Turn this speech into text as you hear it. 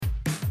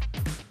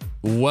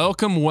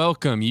Welcome,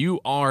 welcome.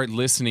 You are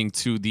listening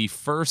to the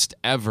first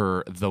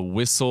ever The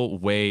Whissel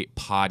Way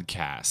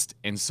Podcast.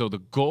 And so the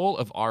goal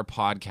of our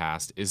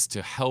podcast is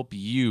to help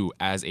you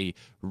as a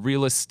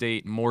real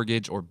estate,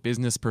 mortgage, or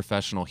business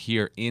professional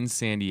here in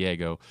San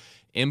Diego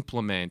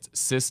implement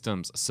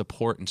systems,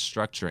 support, and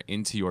structure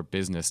into your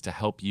business to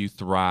help you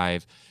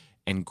thrive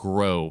and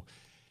grow.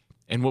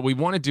 And what we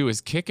want to do is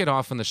kick it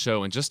off on the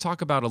show and just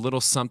talk about a little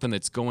something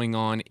that's going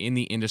on in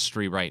the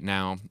industry right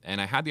now.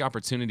 And I had the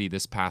opportunity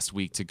this past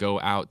week to go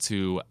out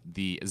to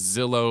the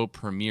Zillow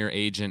Premier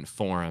Agent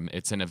Forum.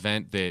 It's an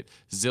event that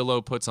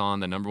Zillow puts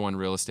on, the #1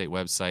 real estate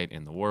website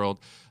in the world.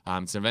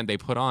 It's an event they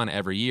put on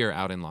every year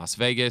out in Las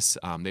Vegas.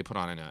 They put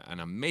on an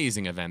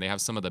amazing event. They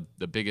have some of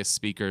the biggest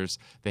speakers.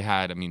 They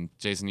had,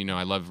 Jason, you know,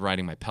 I love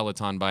riding my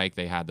Peloton bike.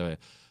 They had the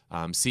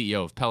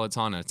CEO of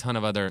Peloton and a ton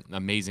of other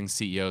amazing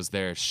CEOs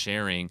there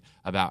sharing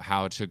about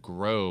how to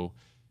grow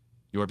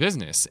your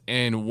business.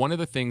 And one of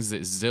the things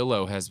that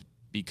Zillow has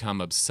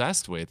become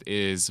obsessed with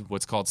is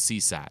what's called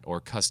CSAT, or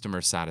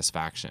customer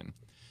satisfaction.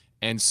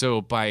 And so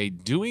by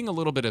doing a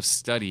little bit of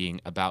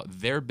studying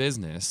about their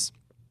business,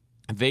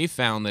 they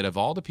found that of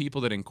all the people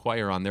that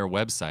inquire on their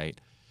website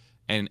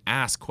and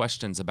ask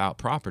questions about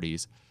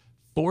properties,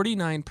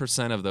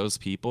 49% of those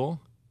people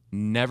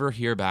never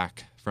hear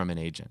back from an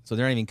agent. So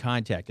they're not even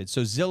contacted.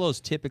 So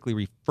Zillow's typically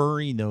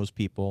referring those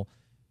people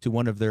to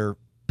one of their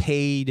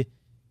paid,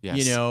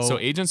 Yes. So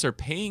agents are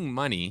paying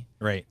money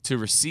to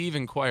receive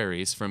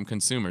inquiries from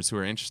consumers who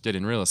are interested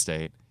in real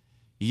estate,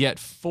 yet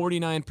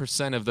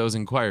 49% of those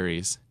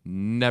inquiries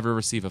never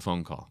receive a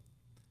phone call.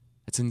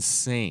 It's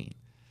insane.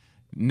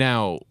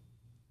 Now,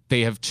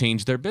 they have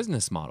changed their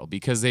business model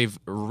because they've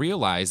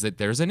realized that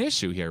there's an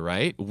issue here,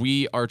 right?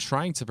 We are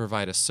trying to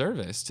provide a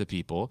service to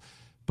people,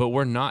 but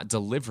we're not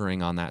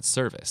delivering on that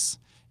service.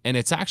 And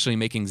it's actually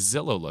making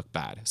Zillow look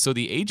bad. So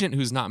the agent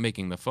who's not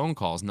making the phone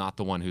call is not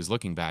the one who's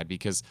looking bad,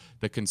 because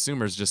the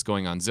consumer's just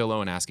going on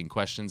Zillow and asking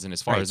questions. And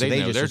as far as they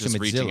know, they're just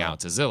reaching out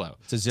to Zillow.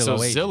 So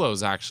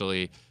Zillow's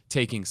actually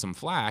taking some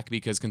flack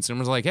because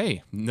consumers are like,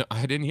 hey, no,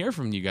 I didn't hear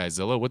from you guys,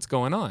 Zillow. What's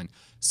going on?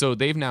 So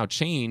they've now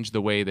changed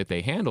the way that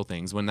they handle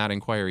things when that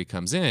inquiry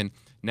comes in.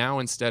 Now,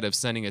 instead of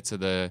sending it to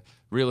the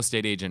real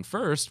estate agent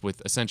first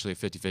with essentially a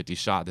 50-50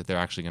 shot that they're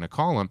actually going to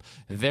call them,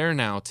 they're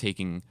now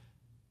taking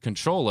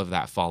control of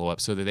that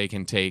follow-up so that they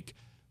can take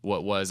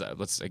what was,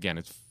 it's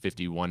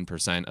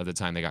 51% of the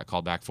time they got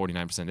called back,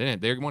 49%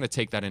 didn't. They want to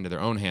take that into their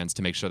own hands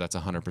to make sure that's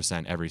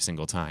 100% every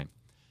single time.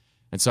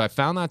 And so I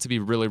found that to be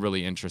really,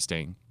 really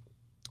interesting.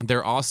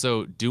 They're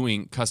also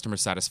doing customer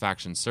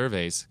satisfaction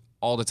surveys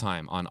all the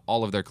time on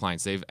all of their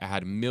clients. They've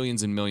had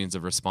millions and millions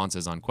of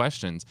responses on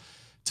questions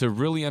to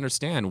really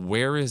understand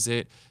where is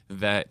it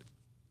that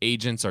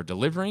agents are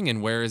delivering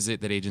and where is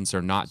it that agents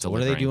are not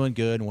delivering. What are they doing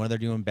good and what are they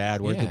doing bad?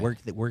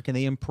 Where can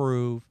they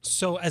improve?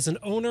 So as an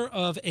owner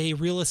of a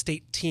real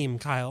estate team,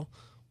 Kyle,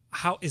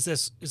 how is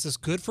this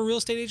good for real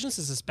estate agents?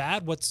 Is this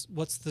bad? What's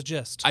the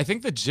gist? I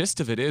think the gist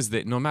of it is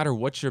that no matter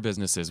what your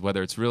business is,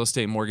 whether it's real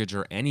estate, mortgage,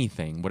 or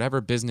anything,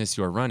 whatever business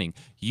you're running,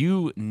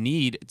 you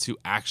need to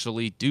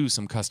actually do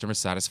some customer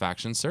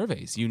satisfaction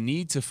surveys. You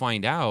need to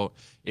find out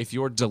if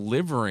you're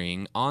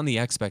delivering on the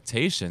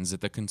expectations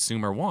that the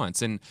consumer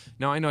wants. And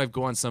now I know I've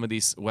gone on some of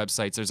these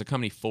websites. There's a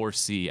company,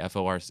 Force,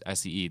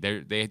 F-O-R-S-E-E.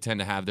 They tend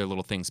to have their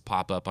little things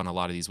pop up on a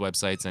lot of these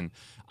websites. And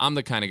I'm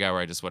the kind of guy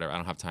where I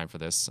don't have time for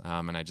this,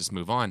 and I just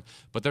move on.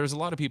 But there's a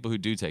lot of people who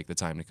do take the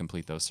time to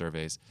complete those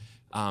surveys.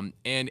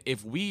 And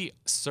if we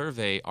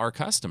survey our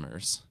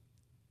customers,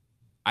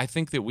 I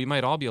think that we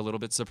might all be a little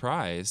bit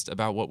surprised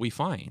about what we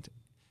find.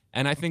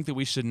 And I think that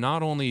we should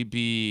not only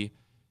be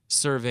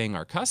surveying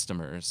our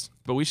customers,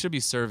 but we should be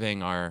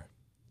surveying our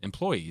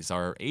employees,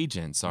 our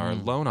agents, our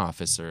loan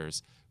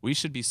officers. We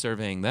should be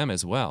surveying them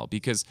as well,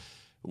 because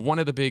one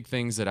of the big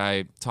things that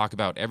I talk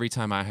about every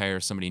time I hire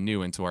somebody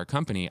new into our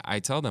company,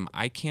 I tell them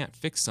I can't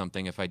fix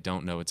something if I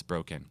don't know it's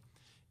broken.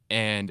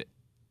 And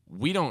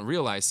we don't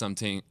realize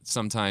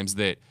sometimes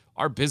that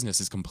our business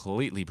is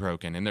completely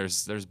broken and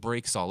there's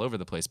breaks all over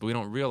the place, but we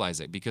don't realize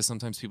it because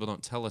sometimes people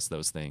don't tell us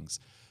those things.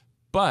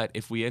 But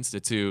if we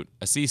institute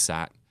a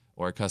CSAT,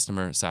 or a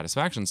customer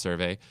satisfaction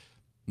survey,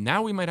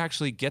 now we might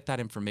actually get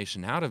that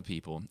information out of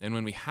people. And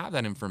when we have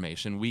that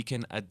information, we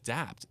can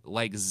adapt,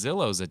 like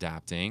Zillow's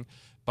adapting,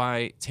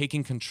 by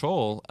taking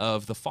control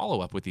of the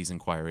follow-up with these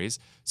inquiries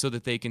so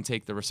that they can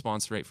take the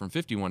response rate from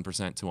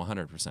 51% to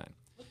 100%.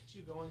 Look at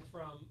you going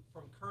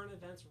from current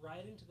events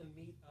right into the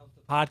meat of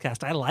the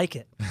podcast. I like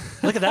it.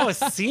 Look at that. Was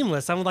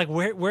seamless. I'm like,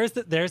 there's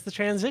the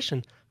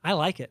transition. I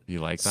like it. You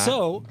like that?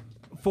 So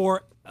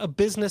for a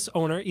business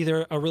owner,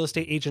 either a real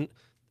estate agent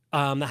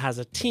that has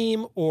a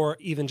team, or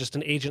even just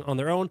an agent on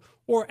their own,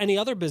 or any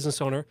other business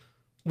owner,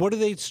 what do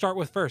they start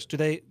with first? Do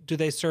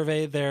they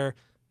survey their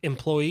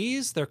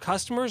employees, their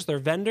customers, their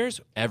vendors?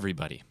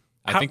 Everybody.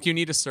 I think you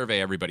need to survey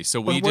everybody. So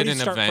we did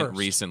an event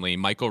recently.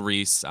 Michael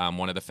Reese,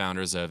 one of the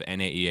founders of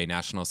NAEA,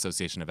 National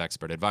Association of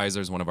Expert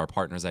Advisors, one of our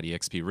partners at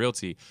eXp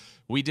Realty,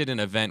 we did an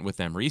event with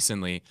them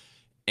recently,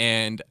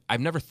 and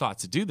I've never thought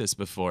to do this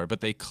before,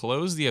 but they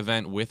closed the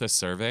event with a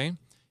survey.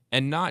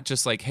 And not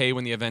just like, hey,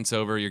 when the event's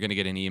over, you're going to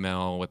get an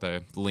email with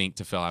a link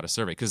to fill out a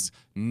survey, because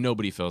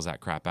nobody fills that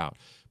crap out.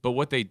 But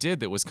what they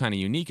did that was kind of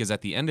unique is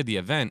at the end of the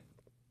event,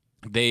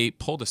 they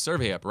pulled a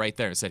survey up right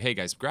there and said, hey,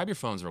 guys, grab your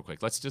phones real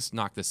quick. Let's just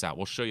knock this out.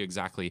 We'll show you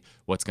exactly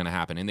what's going to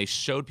happen. And they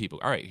showed people,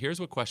 all right, here's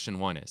what question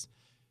 1 is.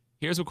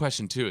 Here's what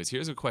question 2 is.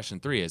 Here's what question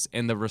 3 is.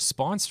 And the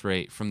response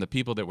rate from the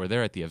people that were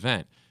there at the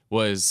event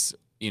was,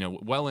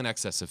 well in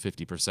excess of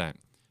 50%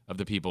 of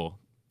the people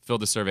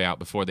filled the survey out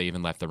before they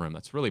even left the room.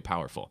 That's really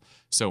powerful.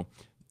 So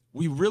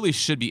we really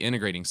should be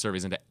integrating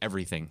surveys into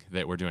everything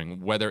that we're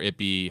doing. Whether it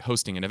be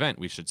hosting an event,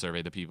 we should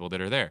survey the people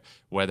that are there.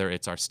 Whether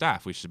it's our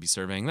staff, we should be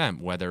surveying them.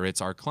 Whether it's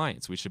our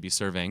clients, we should be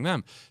surveying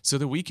them, so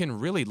that we can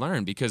really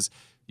learn, because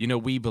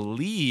we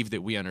believe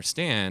that we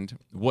understand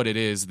what it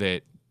is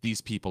that these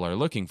people are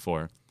looking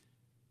for.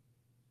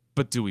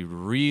 But do we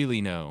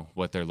really know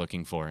what they're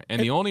looking for?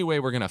 And the only way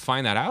we're going to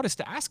find that out is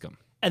to ask them.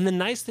 And the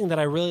nice thing that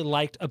I really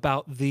liked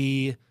about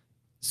the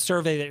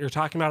survey that you're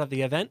talking about at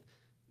the event,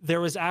 there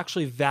was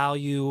actually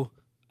value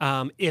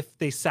if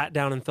they sat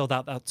down and filled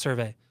out that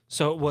survey.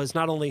 So it was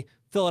not only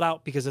fill it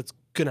out because it's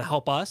going to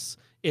help us.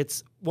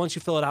 It's once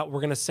you fill it out,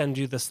 we're going to send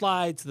you the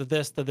slides, the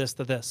this, the this,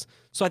 the this.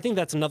 So I think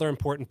that's another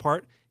important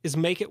part, is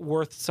make it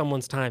worth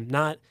someone's time.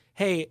 Not,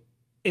 hey,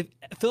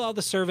 fill out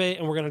the survey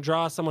and we're going to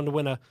draw someone to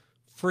win a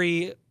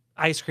free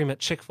ice cream at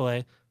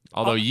Chick-fil-A.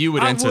 Although you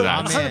would enter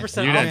that.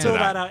 100%. You'd I'll enter fill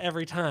that out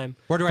every time.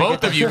 Where do I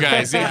Both get of you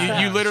guys. that?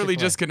 You literally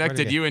just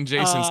connected you and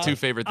Jason's two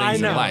favorite I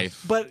things know, in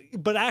life.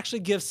 But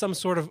actually give some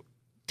sort of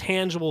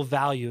tangible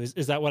value.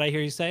 Is that what I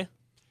hear you say?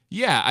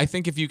 Yeah, I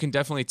think if you can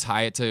definitely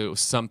tie it to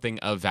something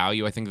of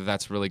value, I think that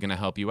that's really going to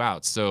help you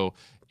out. So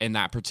in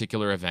that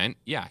particular event,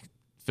 yeah,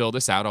 fill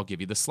this out, I'll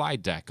give you the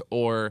slide deck.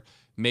 Or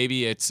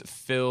maybe it's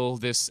fill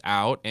this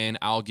out and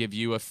I'll give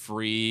you a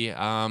free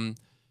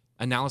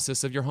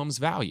analysis of your home's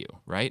value,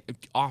 right?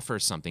 Offer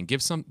something.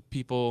 Give some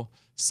people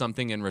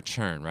something in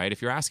return, right?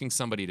 If you're asking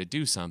somebody to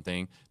do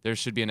something, there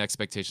should be an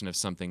expectation of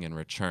something in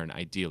return,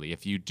 ideally.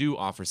 If you do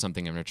offer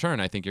something in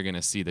return, I think you're going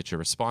to see that your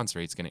response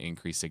rate is going to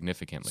increase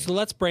significantly. So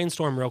let's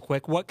brainstorm real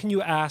quick. What can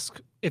you ask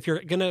if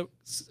you're going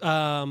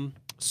to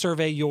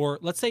survey your,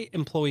 let's say,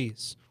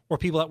 employees or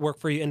people that work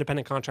for you,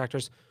 independent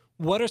contractors?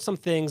 What are some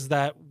things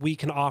that we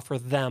can offer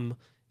them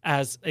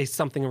as a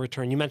something in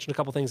return? You mentioned a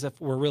couple things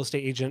if we're a real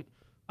estate agent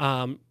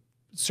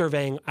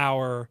surveying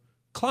our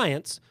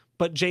clients,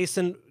 but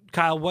Jason,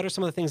 Kyle, what are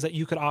some of the things that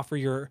you could offer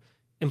your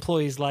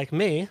employees like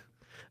me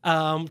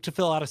to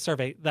fill out a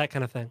survey, that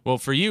kind of thing? Well,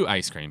 for you,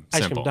 ice cream. Ice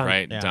cream, Simple, done.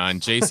 right? Yeah. Done.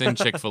 Jason,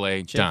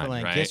 Chick-fil-A, done,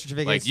 right? Gift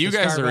certificates Like, you to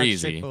guys are Starbucks,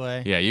 easy.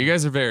 Chick-fil-A. Yeah, you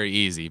guys are very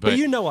easy. But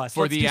you know us.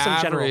 For Let's the do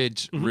some general.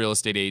 average real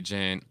estate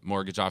agent,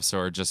 mortgage officer,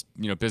 or just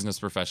business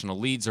professional,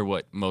 leads are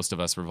what most of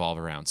us revolve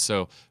around.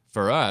 So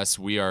for us,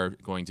 we are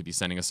going to be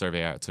sending a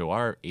survey out to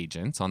our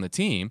agents on the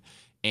team.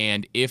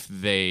 And if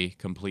they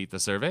complete the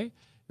survey,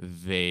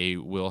 they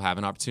will have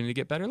an opportunity to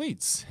get better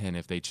leads. And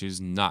if they choose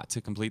not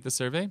to complete the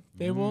survey,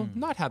 they will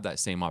not have that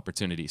same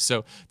opportunity.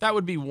 So that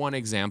would be one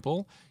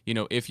example.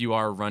 If you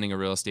are running a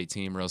real estate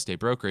team, real estate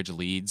brokerage,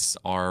 leads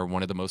are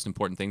one of the most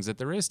important things that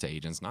there is to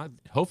agents.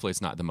 Hopefully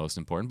it's not the most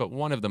important, but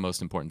one of the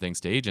most important things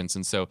to agents.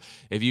 And so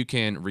if you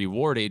can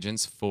reward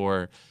agents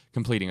for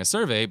completing a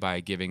survey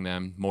by giving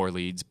them more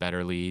leads,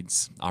 better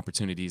leads,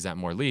 opportunities at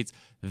more leads,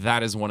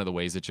 that is one of the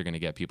ways that you're going to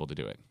get people to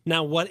do it.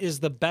 Now, what is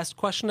the best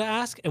question to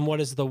ask and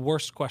what is the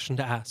worst question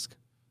to ask?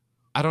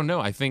 I don't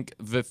know. I think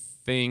the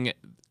thing,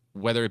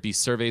 whether it be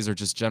surveys or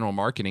just general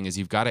marketing, is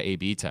you've got to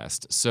A/B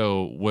test.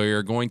 So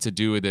we're going to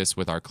do this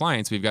with our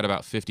clients. We've got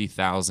about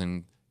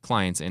 50,000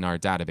 clients in our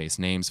database,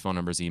 names, phone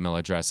numbers, email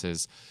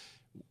addresses.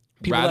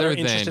 People that are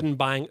interested in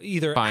buying,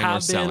 either buying have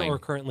or selling. been or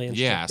currently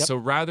interested. Yeah, Yep. so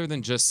rather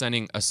than just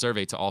sending a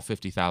survey to all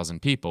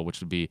 50,000 people, which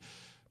would be,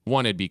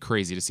 one, it'd be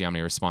crazy to see how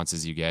many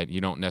responses you get.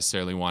 You don't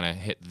necessarily want to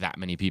hit that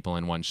many people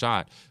in one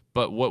shot.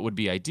 But what would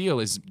be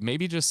ideal is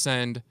maybe just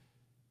send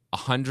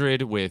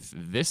 100 with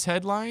this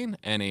headline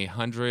and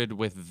 100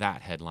 with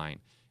that headline.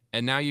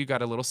 And now you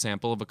got a little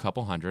sample of a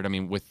couple hundred. I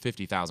mean, with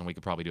 50,000, we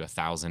could probably do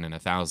 1,000 and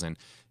 1,000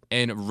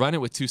 and run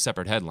it with two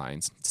separate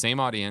headlines. Same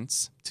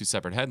audience, two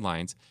separate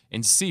headlines,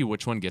 and see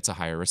which one gets a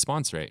higher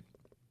response rate.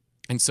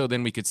 And so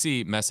then we could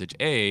see message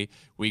A,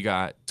 we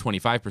got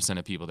 25%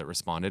 of people that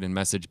responded, and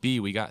message B,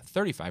 we got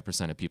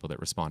 35% of people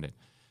that responded.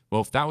 Well,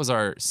 if that was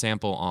our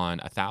sample on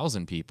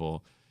 1,000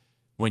 people,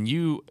 when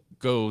you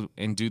go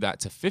and do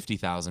that to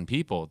 50,000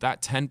 people,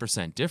 that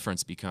 10%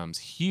 difference becomes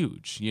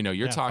huge.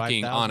 You're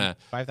talking 5,000 on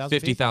a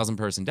 50,000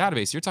 person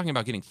database, you're talking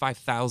about getting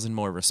 5,000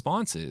 more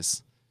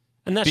responses.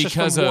 And that's just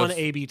because from one of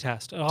A/B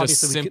test. Just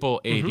Obviously, simple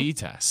A/B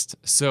test.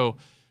 So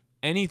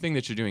anything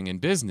that you're doing in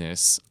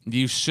business,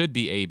 you should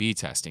be A/B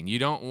testing. You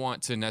don't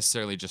want to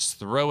necessarily just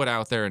throw it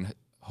out there and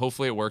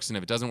hopefully it works. And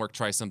if it doesn't work,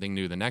 try something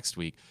new the next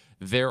week.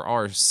 There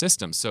are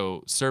systems.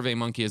 So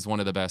SurveyMonkey is one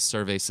of the best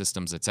survey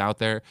systems that's out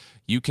there.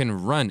 You can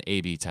run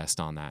A/B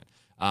test on that.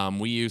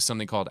 We use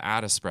something called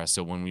Ad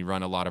Espresso when we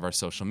run a lot of our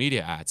social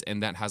media ads,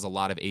 and that has a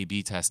lot of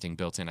A/B testing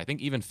built in. I think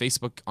even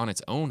Facebook on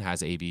its own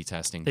has A/B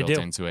testing built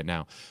into it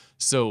now.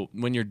 So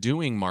when you're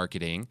doing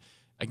marketing,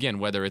 again,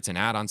 whether it's an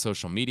ad on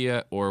social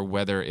media or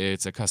whether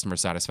it's a customer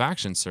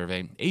satisfaction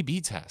survey,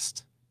 A/B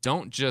test.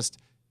 Don't just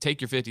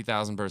take your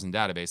 50,000 person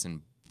database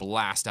and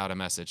blast out a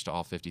message to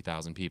all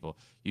 50,000 people.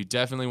 You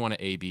definitely want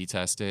to A/B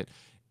test it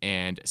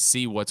and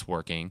see what's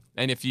working.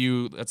 And if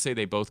let's say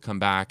they both come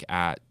back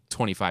at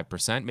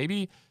 25%,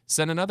 maybe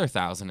send another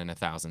 1,000 and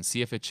 1,000,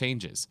 see if it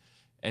changes,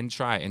 and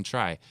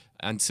try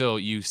until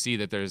you see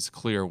that there's a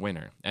clear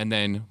winner. And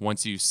then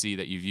once you see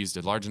that you've used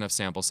a large enough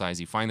sample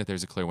size, you find that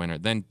there's a clear winner,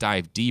 then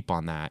dive deep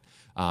on that.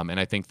 And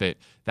I think that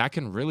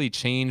can really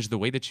change the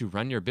way that you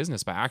run your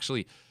business by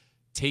actually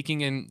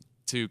taking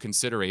into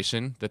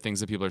consideration the things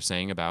that people are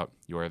saying about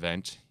your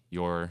event,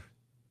 you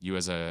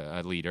as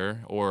a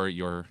leader, or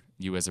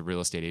you as a real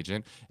estate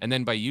agent. And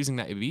then by using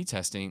that A/B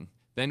testing,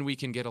 then we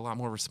can get a lot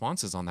more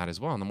responses on that as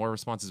well. And the more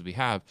responses we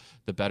have,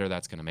 the better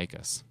that's going to make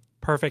us.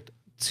 Perfect.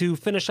 To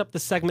finish up the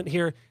segment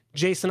here,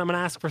 Jason, I'm going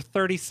to ask for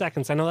 30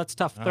 seconds. I know that's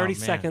tough. 30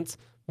 seconds.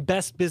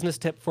 Best business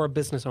tip for a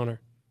business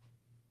owner.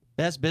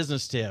 Best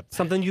business tip.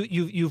 Something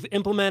you've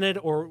implemented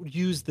or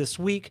used this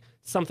week.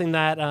 Something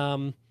that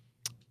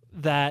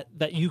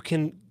that you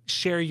can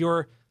share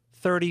your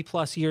 30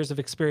 plus years of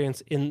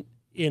experience in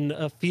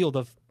a field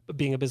of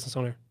being a business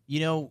owner.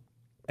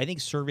 I think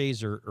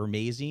surveys are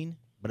amazing,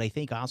 but I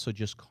think also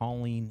just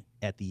calling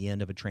at the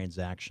end of a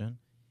transaction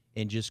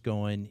and just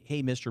going,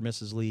 hey, Mr. or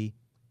Mrs. Lee,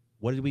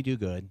 what did we do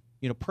good?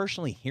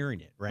 Personally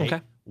hearing it, right?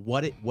 Okay.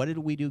 What did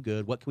we do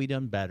good? What could we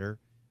done better?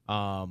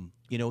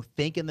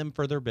 Thanking them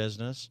for their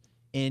business.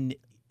 And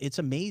it's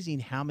amazing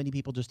how many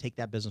people just take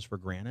that business for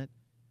granted.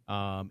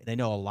 And I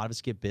know a lot of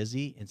us get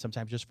busy and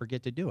sometimes just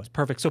forget to do it.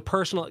 Perfect. So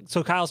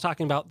Kyle's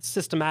talking about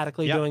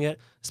systematically doing it,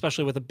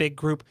 especially with a big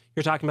group.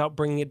 You're talking about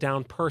bringing it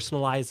down,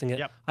 personalizing it.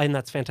 Yep. I think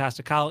that's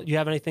fantastic. Kyle, you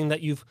have anything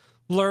that you've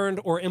learned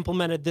or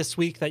implemented this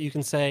week that you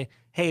can say,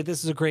 hey,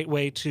 this is a great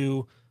way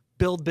to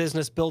build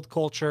business, build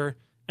culture,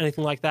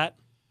 anything like that?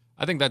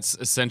 I think that's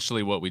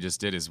essentially what we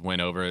just did, is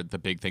went over the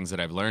big things that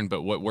I've learned.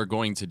 But what we're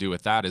going to do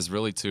with that is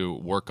really to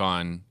work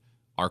on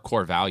our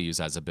core values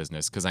as a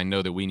business, because I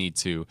know that we need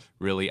to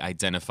really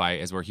identify,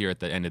 as we're here at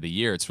the end of the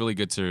year, it's really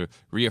good to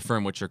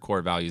reaffirm what your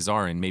core values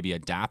are and maybe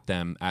adapt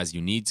them as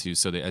you need to,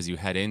 so that as you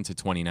head into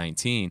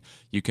 2019,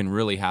 you can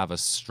really have a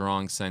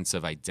strong sense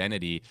of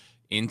identity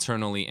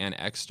internally and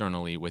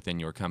externally within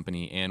your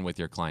company and with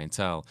your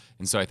clientele.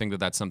 And so I think that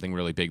that's something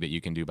really big that you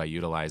can do by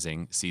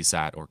utilizing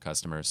CSAT, or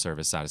customer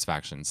service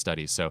satisfaction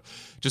studies. So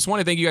just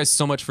want to thank you guys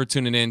so much for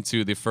tuning in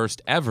to the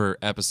first ever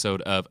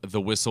episode of the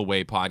Whissel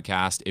Way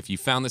Podcast. If you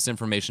found this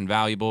information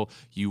valuable,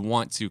 you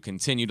want to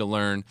continue to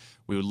learn,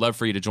 we would love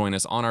for you to join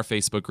us on our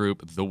Facebook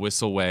group, The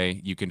Whissel Way.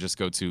 You can just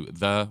go to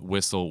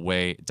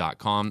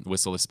thewhisselway.com.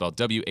 Whissel is spelled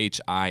Whissel,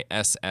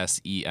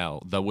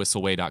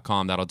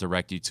 thewhisselway.com. That'll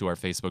direct you to our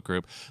Facebook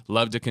group.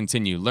 Love to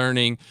continue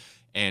learning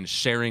and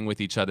sharing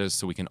with each other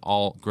so we can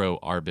all grow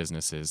our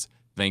businesses.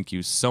 Thank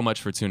you so much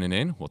for tuning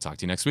in. We'll talk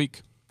to you next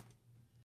week.